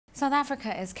South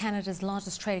Africa is Canada's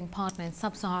largest trading partner in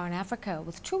Sub-Saharan Africa,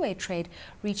 with two-way trade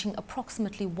reaching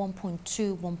approximately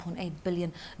 $1.8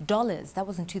 billion. That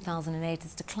was in 2008.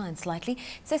 It's declined slightly.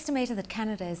 It's estimated that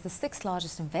Canada is the sixth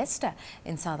largest investor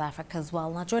in South Africa as well.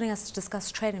 Now, joining us to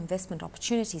discuss trade investment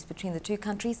opportunities between the two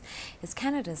countries is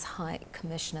Canada's High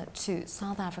Commissioner to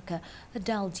South Africa,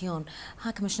 Adèle Dion.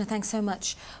 High Commissioner, thanks so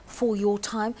much for your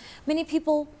time. Many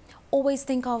people always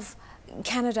think of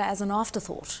Canada as an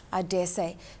afterthought, I dare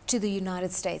say, to the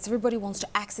United States. Everybody wants to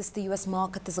access the US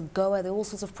market. There's AGOA, there are all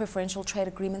sorts of preferential trade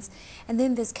agreements, and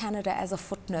then there's Canada as a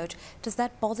footnote. Does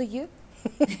that bother you?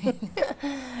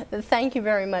 Thank you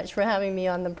very much for having me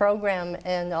on the program,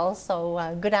 and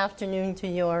also good afternoon to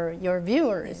your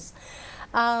viewers.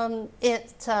 I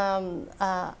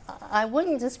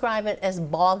wouldn't describe it as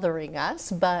bothering us,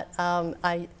 but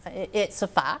it's a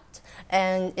fact,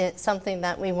 and it's something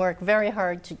that we work very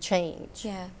hard to change.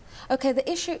 Yeah. Okay, the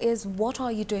issue is, what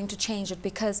are you doing to change it?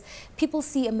 Because people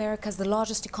see America as the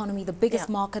largest economy, the biggest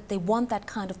market. They want that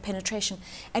kind of penetration.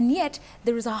 And yet,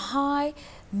 there is a high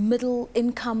middle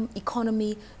income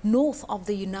economy north of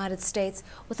the United States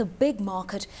with a big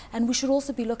market, and we should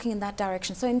also be looking in that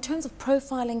direction. So in terms of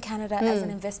profiling Canada as an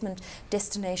investment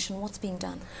destination, what's being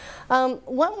done?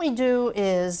 What we do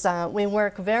is we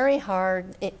work very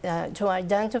hard to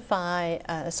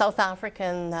identify South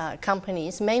African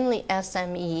companies, mainly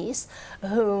SMEs,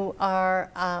 who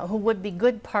would be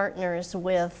good partners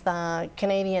with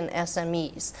Canadian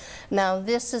SMEs. Now,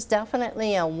 this is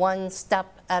definitely a one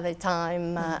step at a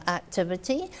time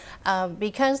activity,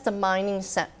 because the mining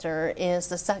sector is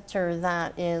the sector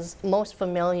that is most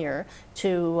familiar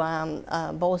to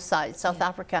both sides, South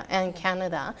Africa and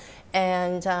Canada,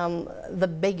 and the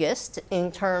biggest in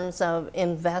terms of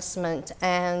investment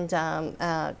and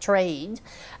trade.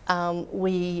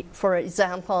 We, for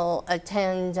example,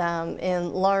 attend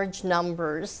in large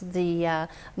numbers the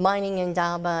mining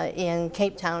indaba in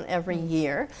Cape Town every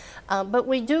year, but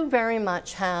we do very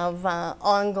much have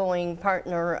ongoing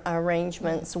partner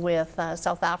arrangements with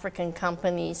South African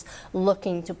companies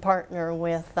looking to partner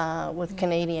with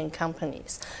Canadian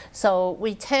companies. So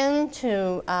we tend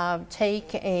to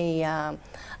take a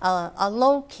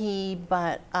low-key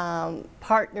but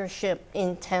partnership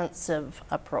intensive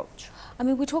approach. I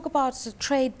mean, we talk about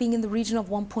trade being in the region of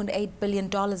 $1.8 billion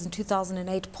in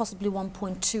 2008, possibly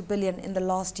 $1.2 billion in the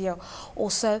last year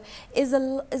or so. Is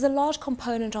a large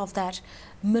component of that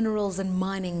minerals and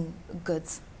mining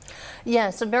goods?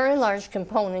 Yes, a very large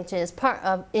component is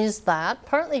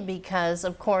partly because,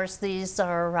 of course, these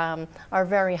are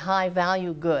very high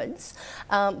value goods,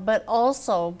 but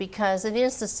also because it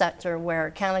is the sector where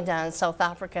Canada and South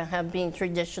Africa have been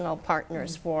traditional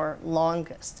partners for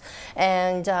longest.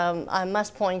 And I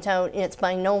must point out, it's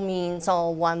by no means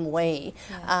all one way.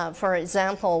 For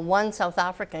example, one South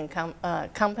African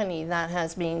company that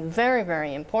has been very,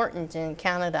 very important in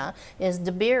Canada is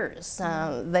De Beers.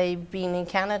 They've been in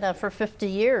Canada for 50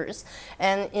 years,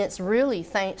 and it's really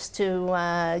thanks to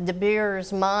De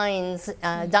Beers mines,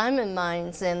 diamond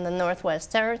mines in the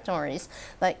Northwest Territories,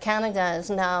 that Canada is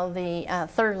now the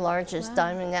third largest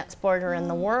diamond exporter in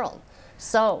the world.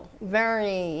 So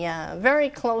very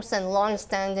close and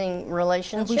long-standing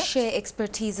relationships. And we share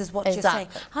expertise, is what you're saying.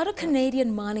 How do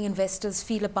Canadian mining investors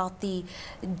feel about the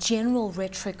general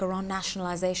rhetoric around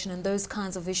nationalization and those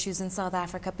kinds of issues in South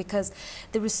Africa? Because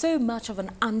there is so much of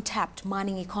an untapped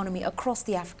mining economy across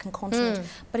the African continent,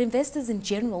 but investors in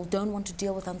general don't want to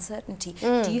deal with uncertainty.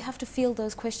 Do you have to field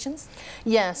those questions?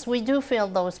 Yes, we do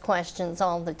field those questions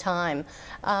all the time.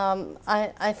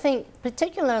 I think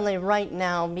particularly right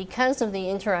now, because of the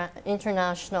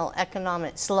international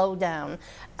economic slowdown,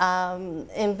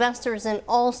 investors in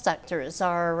all sectors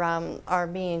are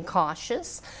being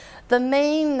cautious. The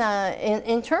main,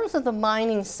 in terms of the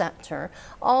mining sector,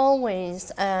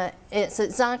 always, it's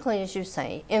exactly as you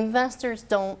say, investors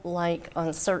don't like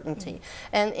uncertainty.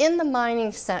 And in the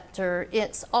mining sector,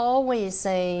 it's always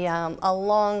a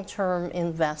long-term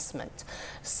investment.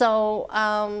 So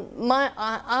our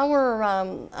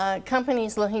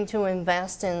companies looking to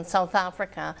invest in South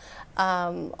Africa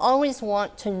always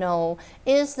want to know,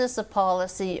 is this a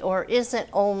policy or is it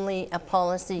only a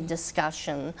policy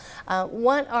discussion?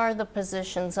 What are the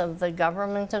positions of the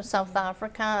government of South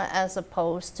Africa as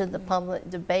opposed to the public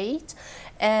debate? wheat.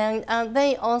 And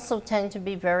they also tend to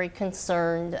be very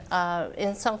concerned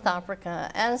in South Africa,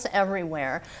 as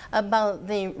everywhere, about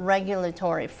the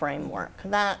regulatory framework.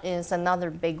 That is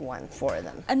another big one for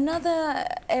them. Another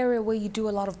area where you do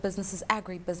a lot of business is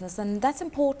agribusiness, and that's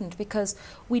important because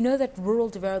we know that rural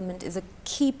development is a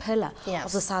key pillar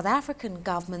of the South African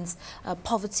government's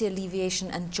poverty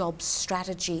alleviation and jobs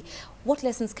strategy. What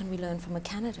lessons can we learn from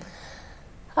Canada?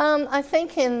 I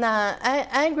think in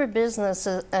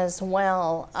agribusiness as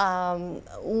well,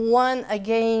 one,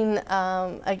 again,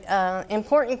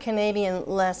 important Canadian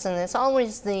lesson is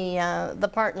always the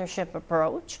partnership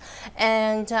approach.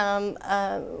 And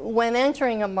when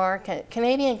entering a market,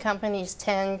 Canadian companies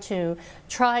tend to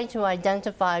try to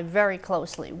identify very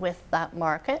closely with that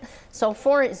market. So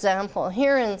for example,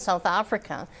 here in South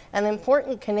Africa, an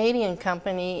important Canadian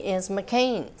company is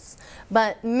McCain's.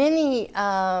 But many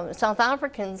South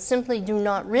Africans simply do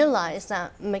not realize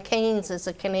that McCain's is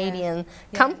a Canadian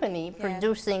company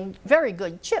producing very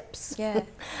good chips.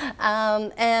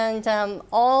 All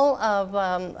of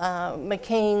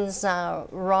McCain's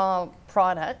raw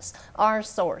products are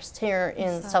sourced here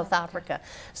in South Africa.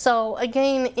 So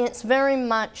again, it's very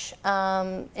much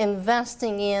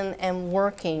investing in and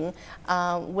working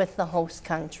with the host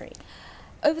country.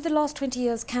 Over the last 20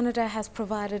 years, Canada has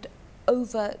provided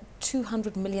over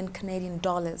 200 million Canadian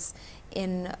dollars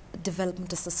in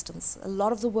development assistance. A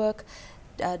lot of the work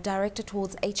directed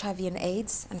towards HIV and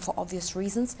AIDS, and for obvious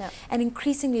reasons, and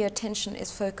increasingly attention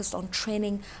is focused on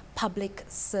training public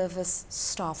service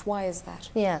staff. Why is that?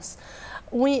 Yes.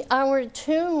 Our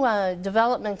two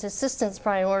development assistance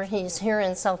priorities here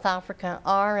in South Africa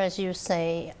are, as you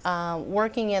say,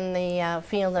 working in the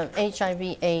field of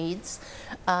HIV/AIDS,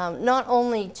 not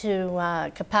only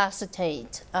to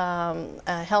capacitate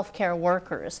healthcare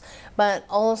workers, but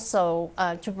also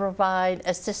to provide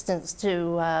assistance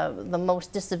to the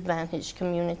most disadvantaged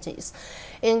communities.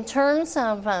 In terms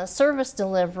of service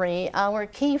delivery, our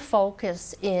key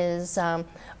focus is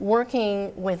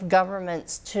working with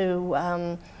governments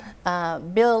to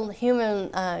build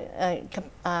human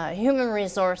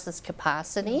resources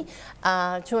capacity,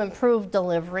 to improve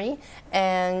delivery,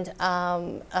 and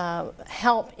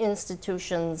help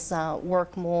institutions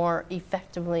work more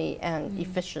effectively and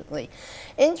efficiently.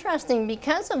 Interesting,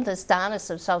 because of the status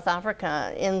of South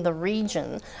Africa in the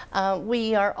region,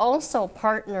 we are also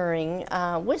partnering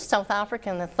with South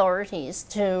African authorities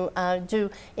to do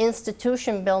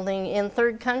institution building in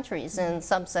third countries in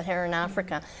Sub-Saharan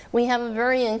Africa. We have a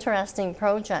very interesting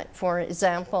project, for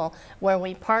example, where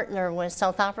we partner with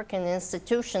South African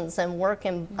institutions and work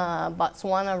in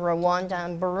Botswana, Rwanda,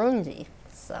 and Burundi.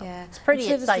 So it's pretty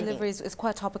exciting. Service delivery is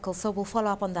quite topical, so we'll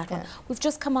follow up on that one. We've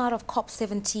just come out of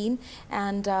COP17,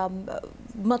 and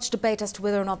much debate as to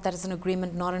whether or not that is an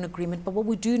agreement, not an agreement. But what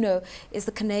we do know is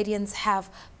the Canadians have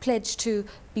pledged to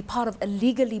be part of a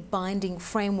legally binding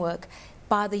framework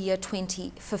by the year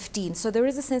 2015. So there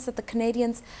is a sense that the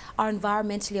Canadians are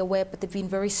environmentally aware, but they've been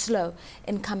very slow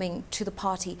in coming to the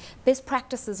party. Best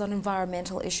practices on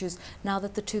environmental issues now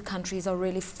that the two countries are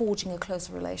really forging a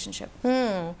closer relationship.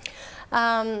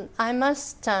 I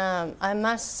must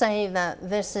say that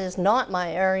this is not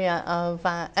my area of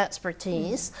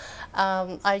expertise.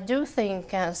 I do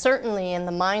think certainly in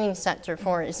the mining sector,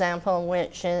 for example,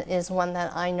 which is one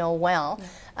that I know well,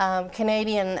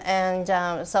 Canadian and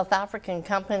South African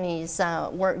companies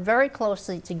work very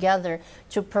closely together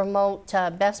to promote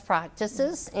best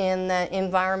practices in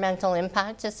environmental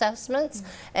impact assessments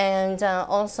and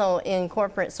also in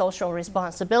corporate social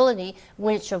responsibility,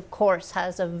 which of course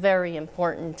has a very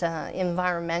important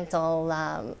environmental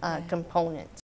component.